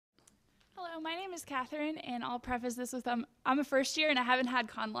my name is Catherine, and I'll preface this with I'm a first year and I haven't had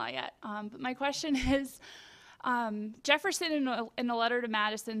con law yet. But my question is, Jefferson in a letter to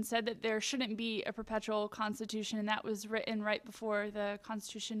Madison said that there shouldn't be a perpetual constitution, and that was written right before the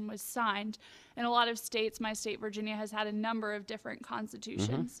Constitution was signed. In a lot of states, my state, Virginia, has had a number of different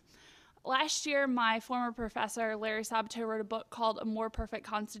constitutions. Last year, my former professor, Larry Sabato, wrote a book called A More Perfect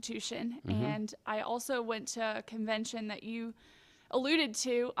Constitution, and I also went to a convention that you alluded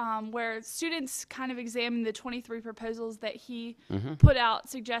to, where students kind of examined the 23 proposals that he put out,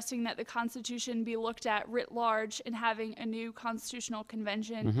 suggesting that the Constitution be looked at writ large and having a new constitutional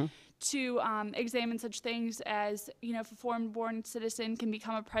convention to examine such things as, if a foreign-born citizen can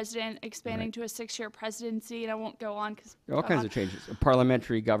become a president, expanding to a 6-year presidency, and I won't go on. All kinds of changes. A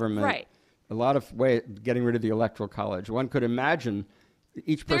parliamentary government. Right. A lot of getting rid of the electoral college. One could imagine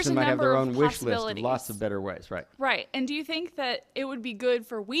each person might have their own wish list of lots of better ways, right? Right. And do you think that it would be good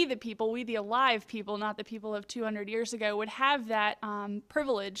for we the alive people, not the people of 200 years ago, would have that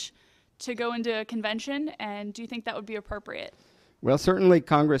privilege to go into a convention? And do you think that would be appropriate? Well, certainly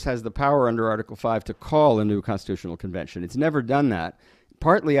Congress has the power under Article 5 to call a new constitutional convention. It's never done that,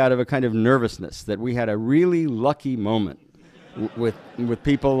 partly out of a kind of nervousness that we had a really lucky moment with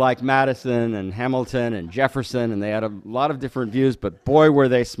people like Madison and Hamilton and Jefferson, and they had a lot of different views, but boy were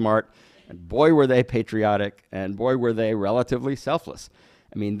they smart, and boy were they patriotic, and boy were they relatively selfless.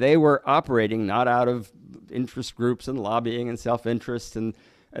 I mean, they were operating not out of interest groups and lobbying and self-interest, and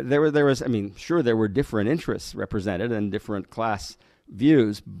there were different interests represented and different class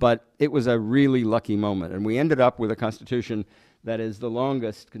views, but it was a really lucky moment, and we ended up with a constitution that is the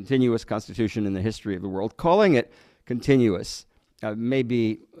longest continuous constitution in the history of the world. Calling it continuous may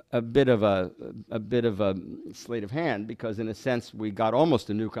be a bit of a sleight of hand, because in a sense we got almost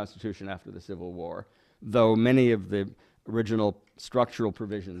a new constitution after the Civil War, though many of the original structural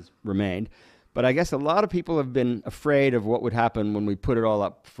provisions remained. But I guess a lot of people have been afraid of what would happen when we put it all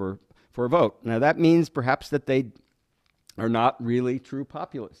up for a vote. Now that means perhaps that they are not really true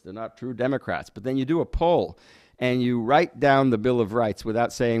populists, they're not true Democrats, but then you do a poll and you write down the Bill of Rights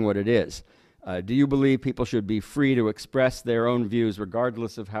without saying what it is. Do you believe people should be free to express their own views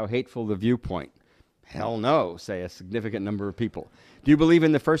regardless of how hateful the viewpoint? Hell no, say a significant number of people. Do you believe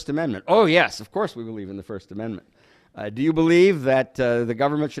in the First Amendment? Oh yes, of course we believe in the First Amendment. Do you believe that the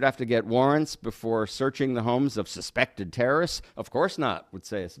government should have to get warrants before searching the homes of suspected terrorists? Of course not, would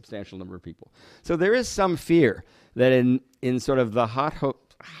say a substantial number of people. So there is some fear that in sort of the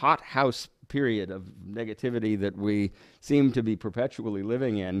hot house period of negativity that we seem to be perpetually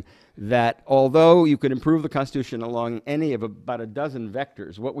living in, that although you could improve the Constitution along any of about a dozen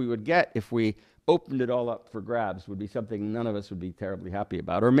vectors, what we would get if we opened it all up for grabs would be something none of us would be terribly happy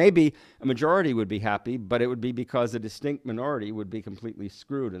about. Or maybe a majority would be happy, but it would be because a distinct minority would be completely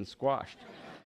screwed and squashed.